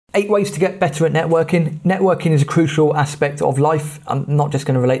8 ways to get better at networking. Networking is a crucial aspect of life. I'm not just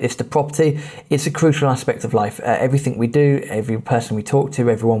going to relate this to property. It's a crucial aspect of life. Everything we do, every person we talk to,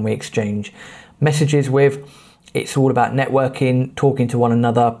 everyone we exchange messages with, it's all about networking, talking to one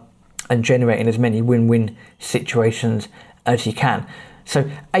another, and generating as many win-win situations as you can.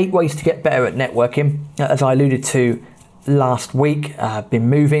 So 8 ways to get better at networking. As I alluded to last week, I've been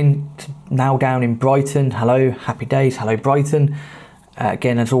moving, now down in Brighton. Hello, happy days. Hello, Brighton.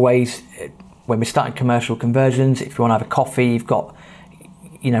 Again, as always, when we're starting commercial conversions, if you want to have a coffee, you've got,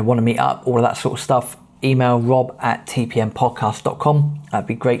 want to meet up, all of that sort of stuff, email rob@tpmpodcast.com. That'd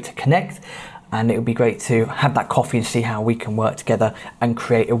be great to connect, and it would be great to have that coffee and see how we can work together and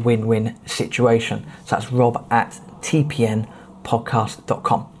create a win-win situation. So that's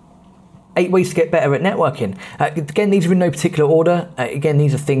rob@tpmpodcast.com. 8 ways to get better at networking. Again, these are in no particular order. Again,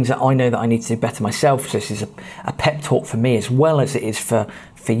 these are things that I know that I need to do better myself. So this is a pep talk for me, as well as it is for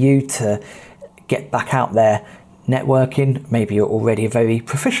you to get back out there networking. Maybe you're already a very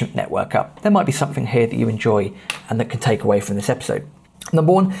proficient networker. There might be something here that you enjoy and that can take away from this episode.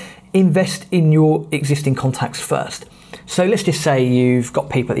 Number 1, invest in your existing contacts first. So let's just say you've got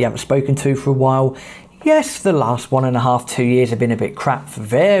people that you haven't spoken to for a while. Yes, the last 1.5, 2 years have been a bit crap for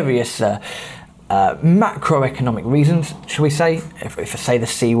various macroeconomic reasons, shall we say. If I say the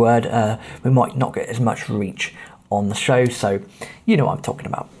C word, we might not get as much reach on the show, so you know what I'm talking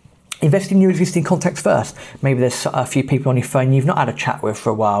about. Invest in your existing contacts first. Maybe there's a few people on your phone you've not had a chat with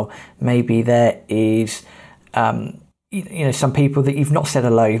for a while. Maybe there is some people that you've not said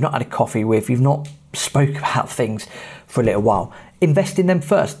hello, you've not had a coffee with, you've not spoke about things for a little while. Invest in them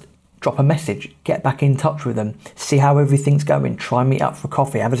first. Drop a message, get back in touch with them, see how everything's going, try and meet up for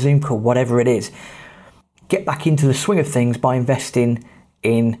coffee, have a Zoom call, whatever it is. Get back into the swing of things by investing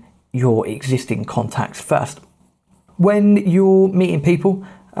in your existing contacts first. When you're meeting people,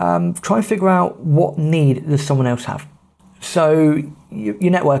 try and figure out what need does someone else have. So you're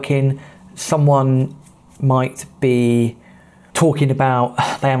networking, someone might be talking about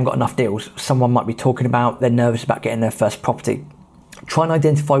they haven't got enough deals. Someone might be talking about they're nervous about getting their first property. Try and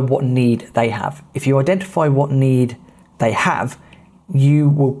identify what need they have. If you identify what need they have, you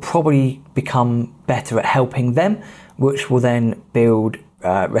will probably become better at helping them, which will then build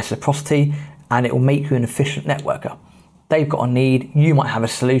reciprocity, and it will make you an efficient networker. They've got a need, you might have a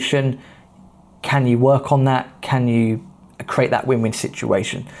solution. Can you work on that? Can you create that win-win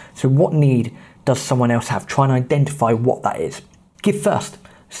situation? So what need does someone else have? Try and identify what that is. Give first.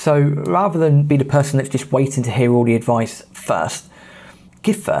 So rather than be the person that's just waiting to hear all the advice first,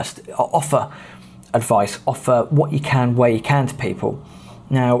 give first, offer advice, offer what you can, where you can to people.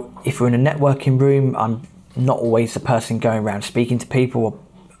 Now, if we're in a networking room, I'm not always the person going around speaking to people, or,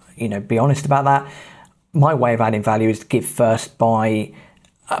 be honest about that. My way of adding value is to give first by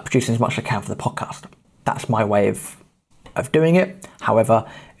producing as much as I can for the podcast. That's my way of doing it. However,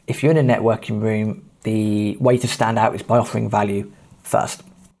 if you're in a networking room, the way to stand out is by offering value first.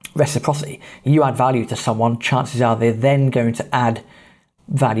 Reciprocity. You add value to someone, chances are they're then going to add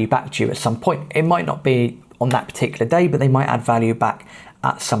value back to you at some point. It might not be on that particular day, but they might add value back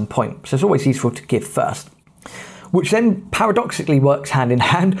at some point. So it's always useful to give first, which then paradoxically works hand in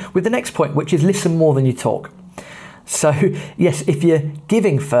hand with the next point, which is listen more than you talk. So yes, if you're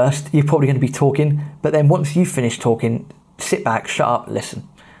giving first, you're probably going to be talking, but then once you finish talking, sit back, shut up, listen.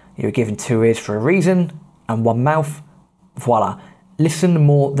 You're given 2 ears for a reason and 1 mouth. Voila. Listen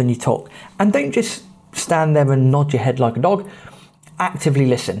more than you talk. And don't just stand there and nod your head like a dog. Actively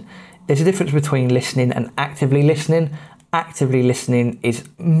listen. There's a difference between listening and actively listening. Actively listening is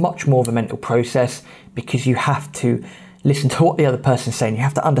much more of a mental process because you have to listen to what the other person's saying. You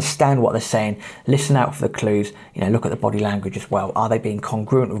have to understand what they're saying. Listen out for the clues. Look at the body language as well. Are they being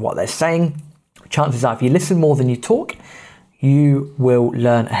congruent with what they're saying? Chances are, if you listen more than you talk, you will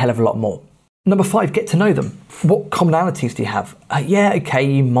learn a hell of a lot more. Number 5, get to know them. What commonalities do you have?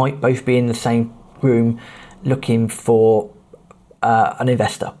 You might both be in the same room looking for an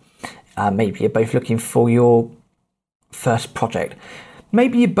investor. Maybe you're both looking for your first project.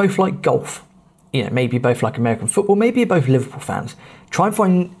 Maybe you both like golf. Maybe you both like American football. Maybe you're both Liverpool fans. Try and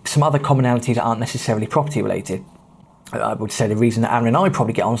find some other commonalities that aren't necessarily property related. I would say the reason that Aaron and I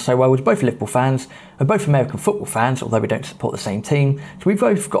probably get on so well is both Liverpool fans. We're both American football fans, although we don't support the same team. So we've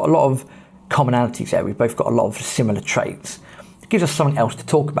both got a lot of commonalities there. We've both got a lot of similar traits. It gives us something else to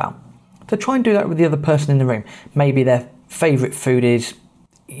talk about. So try and do that with the other person in the room. Maybe their favourite food is,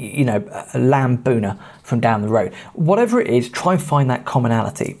 a lamb boona from down the road. Whatever it is, try and find that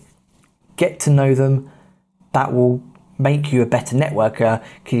commonality. Get to know them. That will make you a better networker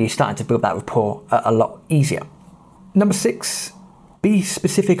because you're starting to build that rapport a lot easier. Number 6, Be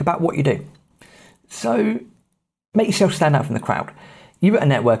specific about what you do. So make yourself stand out from the crowd. You're at a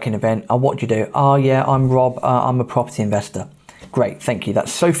networking event, and what do you do? Oh yeah, I'm Rob, I'm a property investor. Great, thank you.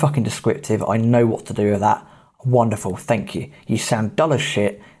 That's so fucking descriptive. I know what to do with that. Wonderful, thank you. You sound dull as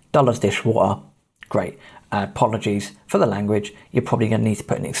shit, dull as dishwater. Great. Apologies for the language. You're probably going to need to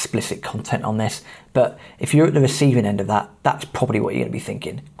put in explicit content on this. But if you're at the receiving end of that, that's probably what you're going to be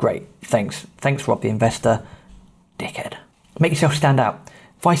thinking. Great, thanks. Thanks, Rob the investor. Dickhead. Make yourself stand out.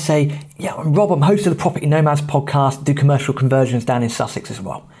 If I say, yeah, I'm Rob, I'm host of the Property Nomads podcast, do commercial conversions down in Sussex as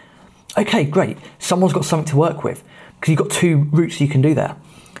well. Okay, great. Someone's got something to work with because you've got two routes you can do there.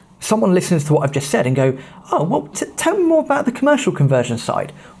 Someone listens to what I've just said and go, oh, well, tell me more about the commercial conversion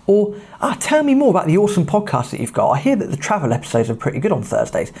side. Or, tell me more about the awesome podcast that you've got. I hear that the travel episodes are pretty good on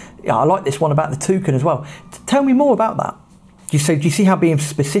Thursdays. Yeah, I like this one about the toucan as well. Tell me more about that. Do you see how being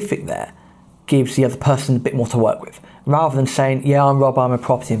specific there gives the other person a bit more to work with? Rather than saying, yeah, I'm Rob, I'm a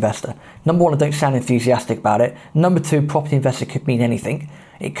property investor. Number one, I don't sound enthusiastic about it. Number two, property investor could mean anything.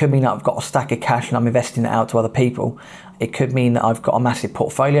 It could mean that I've got a stack of cash and I'm investing it out to other people. It could mean that I've got a massive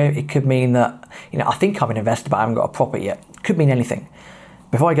portfolio. It could mean that, I think I'm an investor, but I haven't got a property yet. It could mean anything.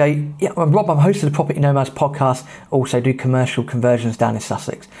 But if I go, yeah, I'm Rob, I'm host of the Property Nomads podcast, also do commercial conversions down in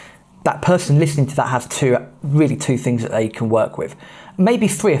Sussex. That person listening to that has two things that they can work with. Maybe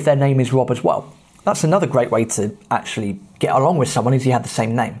three if their name is Rob as well. That's another great way to actually get along with someone is you have the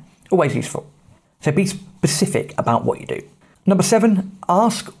same name. Always useful. So be specific about what you do. Number 7,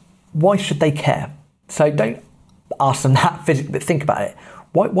 ask why should they care? So don't ask them that physically, but think about it.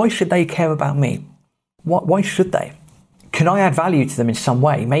 Why should they care about me? Why should they? Can I add value to them in some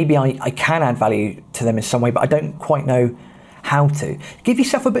way? Maybe I can add value to them in some way, but I don't quite know how to. Give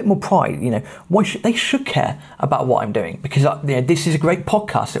yourself a bit more pride. They should care about what I'm doing because this is a great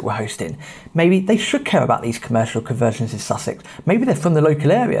podcast that we're hosting. Maybe they should care about these commercial conversions in Sussex. Maybe they're from the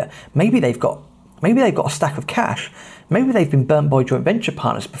local area. Maybe they've got a stack of cash. Maybe they've been burnt by joint venture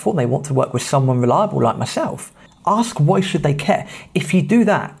partners before and they want to work with someone reliable like myself. Ask why should they care. If you do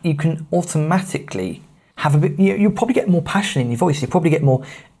that, you can automatically have a bit. You'll probably get more passion in your voice. You'll probably get more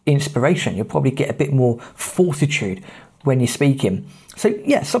inspiration. You'll probably get a bit more fortitude when you're speaking. So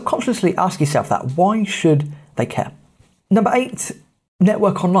yeah, subconsciously ask yourself that. Why should they care? Number 8,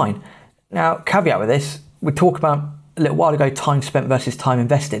 network online. Now, caveat with this, we talked about a little while ago, time spent versus time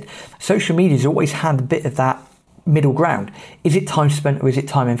invested. Social media has always had a bit of that middle ground. Is it time spent or is it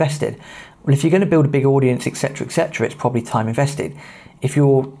time invested? Well, if you're going to build a big audience, etc., it's probably time invested. If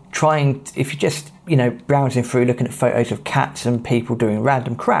you're just, browsing through, looking at photos of cats and people doing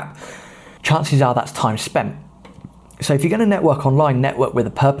random crap, chances are that's time spent. So if you're going to network online, network with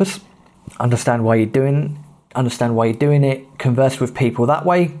a purpose, understand why you're doing it, converse with people that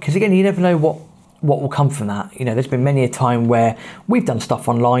way, because again, you never know what will come from that. There's been many a time where we've done stuff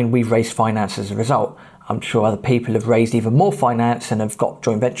online, we've raised finance as a result. I'm sure other people have raised even more finance and have got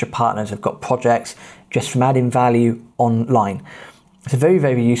joint venture partners, have got projects just from adding value online. It's a very,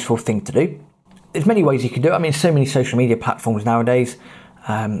 very useful thing to do. There's many ways you can do it. I mean, so many social media platforms nowadays.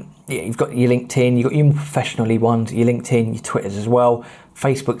 You've got your LinkedIn, you've got your more professionally ones, your LinkedIn, your Twitters as well.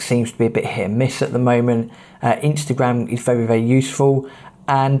 Facebook seems to be a bit hit and miss at the moment. Instagram is very, very useful.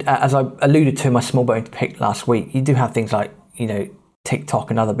 And as I alluded to in my small bone to pick last week, you do have things like,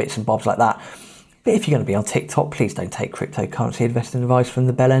 TikTok and other bits and bobs like that. But if you're going to be on TikTok, please don't take cryptocurrency investing advice from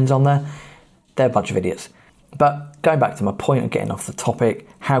the bell ends on there. They're a bunch of idiots. But going back to my point of getting off the topic,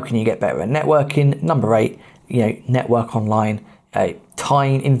 how can you get better at networking? Number 8, network online.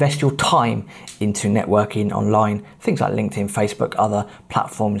 Invest your time into networking online. Things like LinkedIn, Facebook, other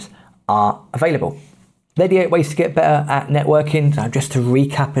platforms are available. They're the 8 ways to get better at networking. Now, just to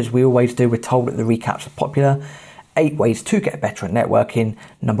recap, as we always do, we're told that the recaps are popular. 8 ways to get better at networking.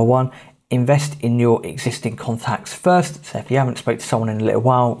 Number 1, invest in your existing contacts first. So if you haven't spoken to someone in a little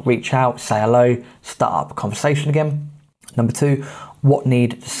while, reach out, say hello, start up a conversation again. Number 2, what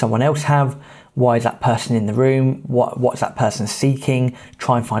need does someone else have? Why is that person in the room? What's that person seeking?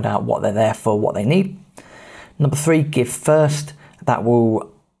 Try and find out what they're there for, what they need. Number 3, give first. That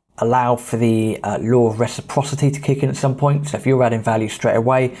will allow for the law of reciprocity to kick in at some point. So if you're adding value straight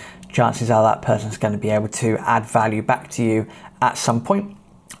away, chances are that person's going to be able to add value back to you at some point.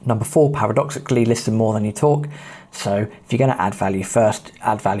 Number 4, paradoxically, listen more than you talk. So if you're going to add value first,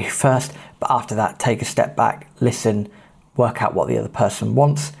 but after that, take a step back, listen, work out what the other person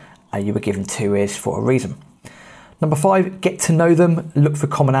wants. You were given 2 ears for a reason. Number 5, get to know them, look for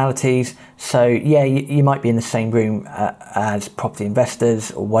commonalities. So yeah, you might be in the same room as property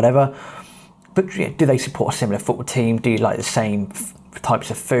investors or whatever, but do they support a similar football team? Do you like the same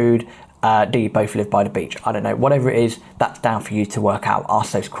types of food? do you both live by the beach? I don't know, whatever it is, that's down for you to work out.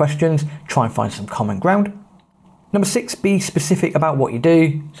 Ask those questions, try and find some common ground. Number 6, be specific about what you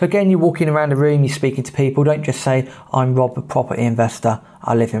do. So again, you're walking around the room, you're speaking to people, don't just say, I'm Rob, a property investor,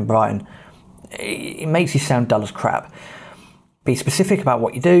 I live in Brighton. It makes you sound dull as crap. Be specific about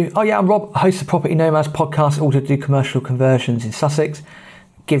what you do. Oh yeah, I'm Rob, host the Property Nomads podcast, also do commercial conversions in Sussex.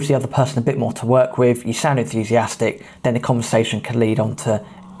 Gives the other person a bit more to work with, you sound enthusiastic, then the conversation can lead on to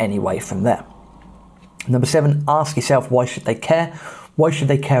any way from there. Number 7, ask yourself, why should they care? Why should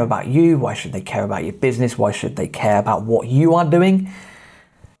they care about you? Why should they care about your business? Why should they care about what you are doing?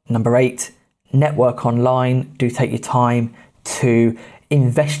 Number 8, network online. Do take your time to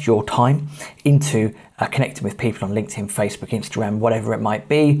invest your time into connecting with people on LinkedIn, Facebook, Instagram, whatever it might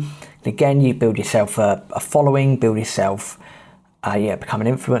be. And again, you build yourself a following, build yourself, become an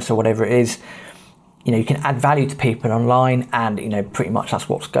influencer, whatever it is. You know, you can add value to people online, and you know, pretty much that's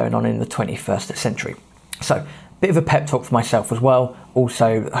what's going on in the 21st century. So, bit of a pep talk for myself as well.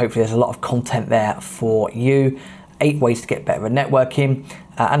 Also, hopefully there's a lot of content there for you. 8 ways to get better at networking.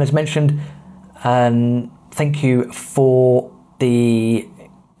 And as mentioned, thank you for the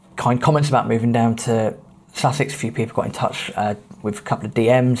kind comments about moving down to Sussex. A few people got in touch with a couple of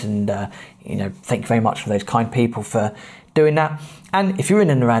DMs, and thank you very much for those kind people for doing that. And if you're in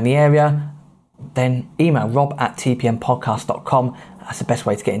and around the area, then email rob@tpmpodcast.com. That's the best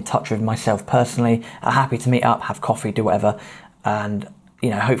way to get in touch with myself personally. I'm happy to meet up, have coffee, do whatever, and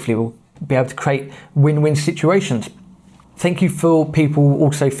hopefully we'll be able to create win-win situations. Thank you for people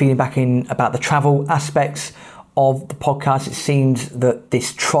also feeding back in about the travel aspects of the podcast. It seems that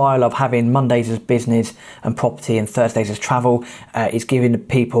this trial of having Mondays as business and property and Thursdays as travel is giving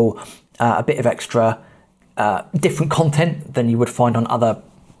people a bit of extra different content than you would find on other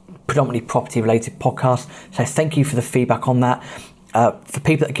predominantly property related podcasts. So thank you for the feedback on that. For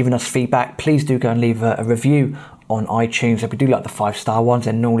people that are giving us feedback, please do go and leave a review on iTunes. If we do like the 5-star ones,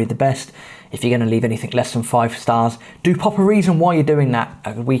 they're normally the best. If you're going to leave anything less than 5 stars, do pop a reason why you're doing that.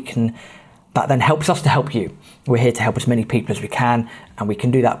 That then helps us to help you. We're here to help as many people as we can, and we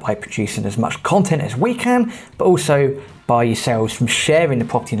can do that by producing as much content as we can, but also by yourselves from sharing the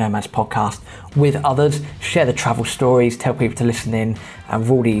Property Nomads podcast with others. Share the travel stories, tell people to listen in, and with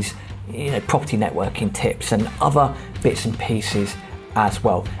all these property networking tips and other bits and pieces as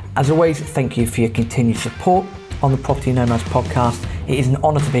well. As always, thank you for your continued support on the Property Nomads podcast. It is an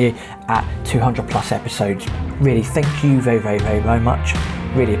honour to be at 200 plus episodes. Really, thank you very, very, very, very much.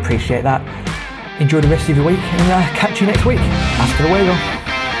 Really appreciate that. Enjoy the rest of your week, and catch you next week. Hasta luego.